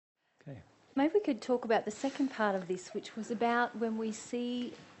Maybe we could talk about the second part of this, which was about when we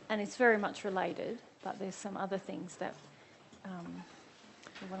see, and it's very much related, but there's some other things that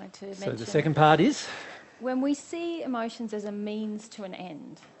we wanted to mention. So the second part is? When we see emotions as a means to an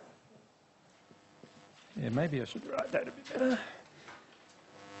end. Yeah, maybe I should write that a bit better.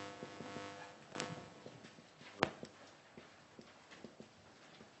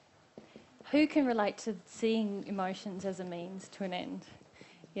 Who can relate to seeing emotions as a means to an end?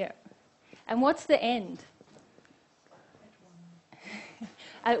 Yeah. And what's the end?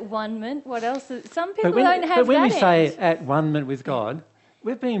 At one-ment. What else? Some people don't have that. But when we end. say at one-ment with God,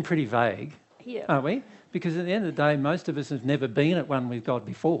 we're being pretty vague, Yeah. aren't we? Because at the end of the day, most of us have never been at one with God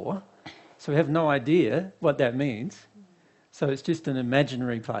before, so we have no idea what that means. So it's just an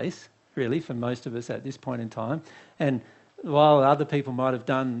imaginary place, really, for most of us at this point in time. And while other people might have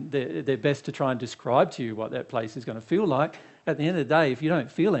done their best to try and describe to you what that place is going to feel like, at the end of the day, if you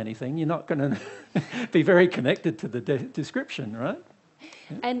don't feel anything, you're not going to be very connected to the description, right?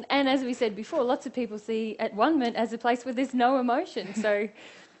 And as we said before, lots of people see at one-ment as a place where there's no emotion. So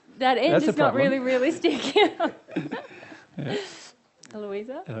that end That's is not really realistic. Yeah.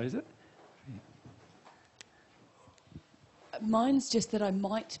 Eloisa? Eloisa? Mine's just that I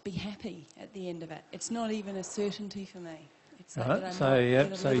might be happy at the end of it. It's not even a certainty for me. It's like that I So, might yeah,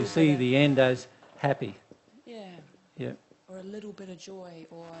 get a so little you see bit of- the end as happy. Yeah. Yeah. Or a little bit of joy,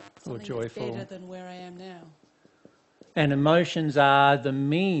 or something that's joyful. better than where I am now. And emotions are the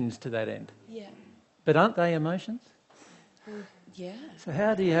means to that end. Yeah. But aren't they emotions? Well, yeah. So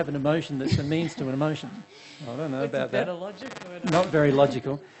how do you have an emotion that's a means to an emotion? I don't know about that. logic? Not very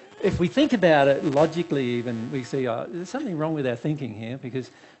logical. If we think about it logically even, we see there's something wrong with our thinking here,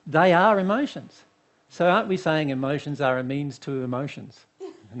 because they are emotions. So aren't we saying emotions are a means to emotions?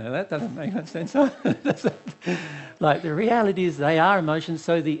 No, that doesn't make much sense. Like, the reality is they are emotions,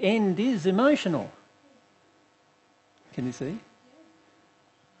 so the end is emotional. Can you see?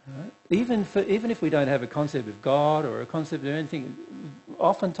 Right. Even if we don't have a concept of God or a concept of anything,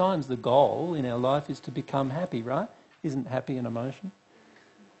 oftentimes the goal in our life is to become happy, right? Isn't happy an emotion?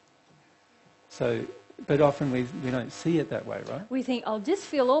 So, but often we don't see it that way, right? We think, I'll just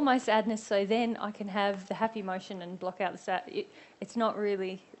feel all my sadness so then I can have the happy emotion and block out the sad. It's not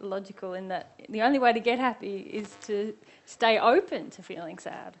really logical in that the only way to get happy is to stay open to feeling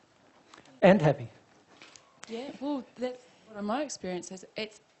sad. And happy. Yeah, well, that's what my experience is.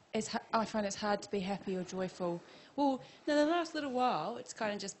 I find it's hard to be happy or joyful. Well, now the last little while, it's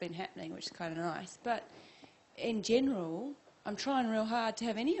kind of just been happening, which is kind of nice. But in general, I'm trying real hard to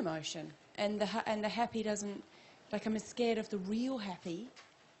have any emotion. And the happy doesn't, like, I'm as scared of the real happy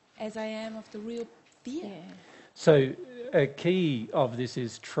as I am of the real fear. Yeah. So a key of this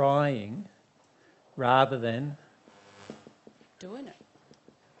is trying rather than... Doing it.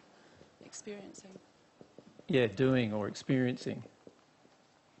 Experiencing. Yeah, doing or experiencing.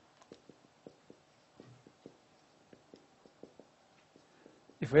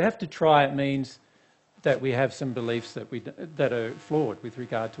 If we have to try, it means that we have some beliefs that are flawed with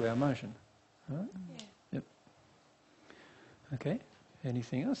regard to our emotion. Right? Yeah. Yep. Okay.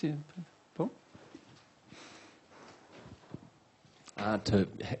 Anything else, Paul? To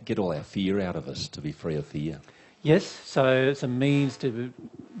get all our fear out of us, to be free of fear. Yes. So it's a means to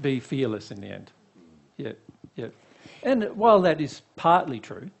be fearless in the end. Yeah. Yeah. And while that is partly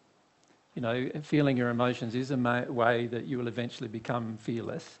true, you know, feeling your emotions is a way that you will eventually become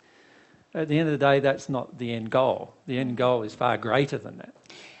fearless. At the end of the day, that's not the end goal. The end goal is far greater than that.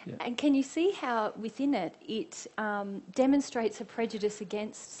 Yeah. And can you see how within it demonstrates a prejudice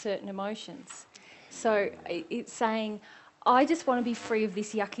against certain emotions? So it's saying, I just want to be free of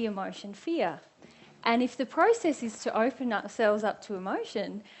this yucky emotion, fear. And if the process is to open ourselves up to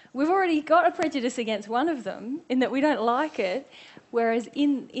emotion, we've already got a prejudice against one of them in that we don't like it, whereas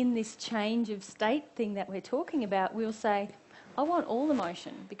in this change of state thing that we're talking about, we'll say, I want all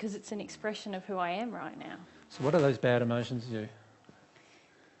emotion because it's an expression of who I am right now. So what are those bad emotions you?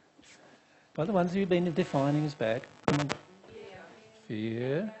 What are the ones you've been defining as bad? Come on.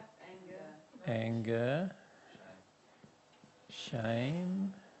 Fear. Anger.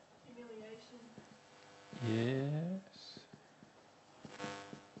 Shame. Yes.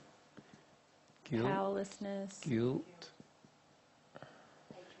 Guilt. Powerlessness. Guilt.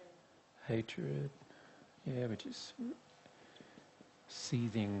 Hatred. Yeah, which is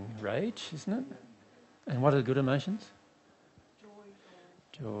seething rage, isn't it? And what are the good emotions?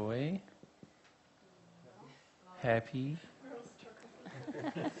 Joy. Happy.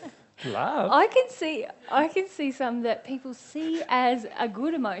 Love. I can see some that people see as a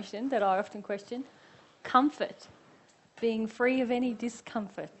good emotion that I often question. Comfort. Being free of any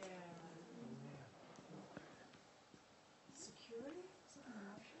discomfort.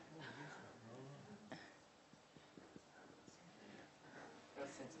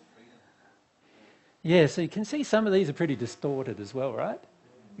 Yeah, so you can see some of these are pretty distorted as well, right?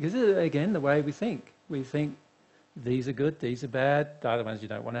 Because, again, the way we think. We think these are good, these are bad, they're the ones you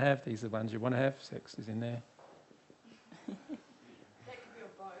don't want to have, these are the ones you want to have. Sex is in there.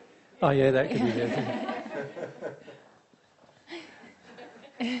 Oh, yeah, that could be there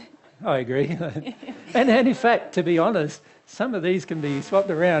too. I agree. and in fact, to be honest, some of these can be swapped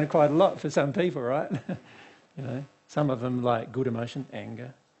around quite a lot for some people, right? You know, some of them like good emotion,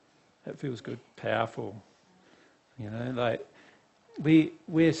 anger. That feels good, powerful. You know, like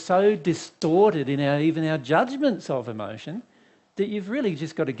we're so distorted in even our judgments of emotion that you've really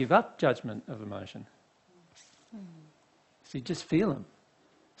just got to give up judgment of emotion. So you just feel them.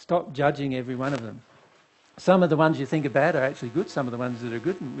 Stop judging every one of them. Some of the ones you think are bad are actually good. Some of the ones that are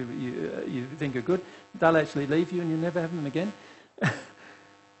good you think are good, they'll actually leave you and you'll never have them again.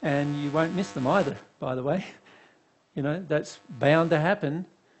 And you won't miss them either, by the way. You know, that's bound to happen.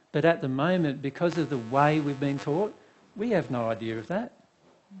 But at the moment, because of the way we've been taught, we have no idea of that.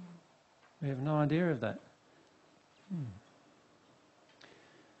 We have no idea of that.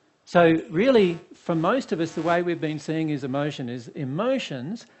 So really, for most of us, the way we've been seeing is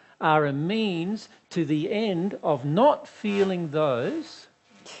emotions are a means to the end of not feeling those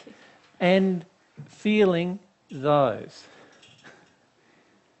and feeling those.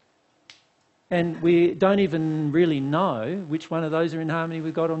 And we don't even really know which one of those are in harmony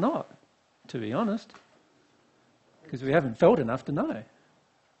with God or not, to be honest, because we haven't felt enough to know.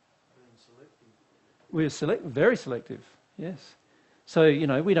 We're very selective, yes. So, you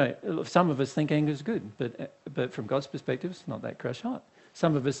know, we don't. Some of us think anger is good, but from God's perspective, it's not that crash hot.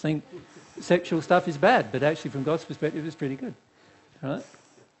 Some of us think sexual stuff is bad, but actually from God's perspective, it's pretty good. Right?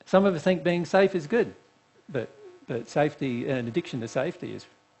 Some of us think being safe is good, but safety and addiction to safety is,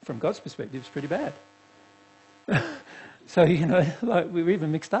 from God's perspective, is pretty bad. So, you know, like we're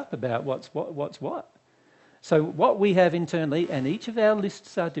even mixed up about what's what. So what we have internally, and each of our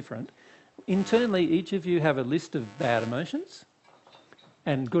lists are different. Internally, each of you have a list of bad emotions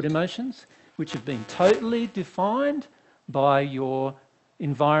and good emotions, which have been totally defined by your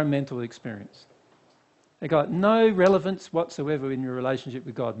environmental experience. They've got no relevance whatsoever in your relationship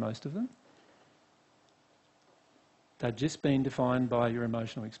with God, most of them. They've just been defined by your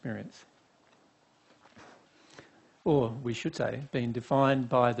emotional experience. Or, we should say, been defined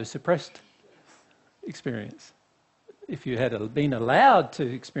by the suppressed experience. If you had been allowed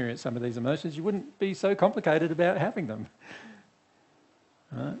to experience some of these emotions, you wouldn't be so complicated about having them.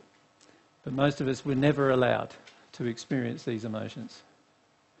 Right? But most of us were never allowed to experience these emotions.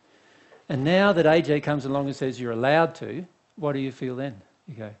 And now that AJ comes along and says you're allowed to, what do you feel then?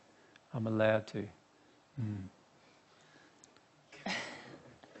 You go, I'm allowed to.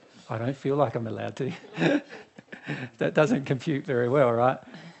 I don't feel like I'm allowed to. That doesn't compute very well, right?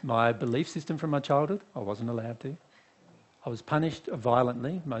 My belief system from my childhood, I wasn't allowed to. I was punished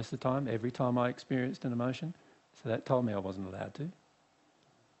violently most of the time, every time I experienced an emotion. So that told me I wasn't allowed to.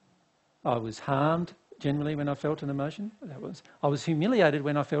 I was harmed generally when I felt an emotion. I was humiliated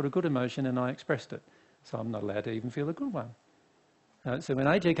when I felt a good emotion and I expressed it. So I'm not allowed to even feel a good one. So when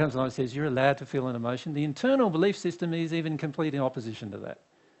AJ comes along and says you're allowed to feel an emotion, the internal belief system is even complete in opposition to that.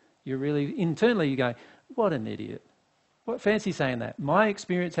 You're really, internally you go, what an idiot. What fancy saying that? My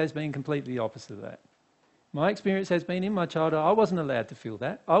experience has been completely the opposite of that. My experience has been in my childhood, I wasn't allowed to feel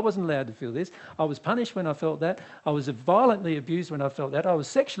that. I wasn't allowed to feel this. I was punished when I felt that. I was violently abused when I felt that. I was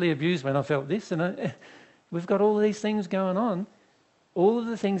sexually abused when I felt this. And we've got all these things going on. All of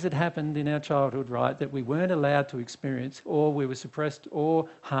the things that happened in our childhood, right, that we weren't allowed to experience or we were suppressed or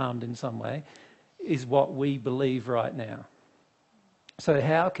harmed in some way is what we believe right now. So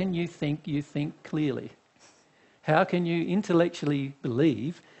how can you think clearly? How can you intellectually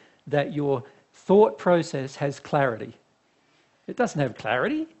believe that your thought process has clarity? It doesn't have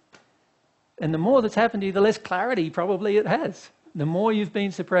clarity. And the more that's happened to you, the less clarity probably it has. The more you've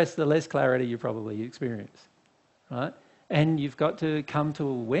been suppressed, the less clarity you probably experience. Right? And you've got to come to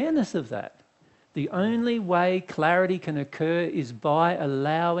awareness of that. The only way clarity can occur is by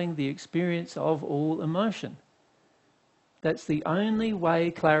allowing the experience of all emotion. That's the only way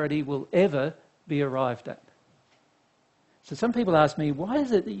clarity will ever be arrived at. So some people ask me, why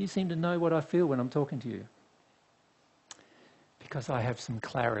is it that you seem to know what I feel when I'm talking to you? Because I have some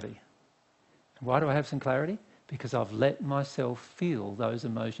clarity. Why do I have some clarity? Because I've let myself feel those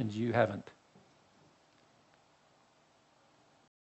emotions you haven't.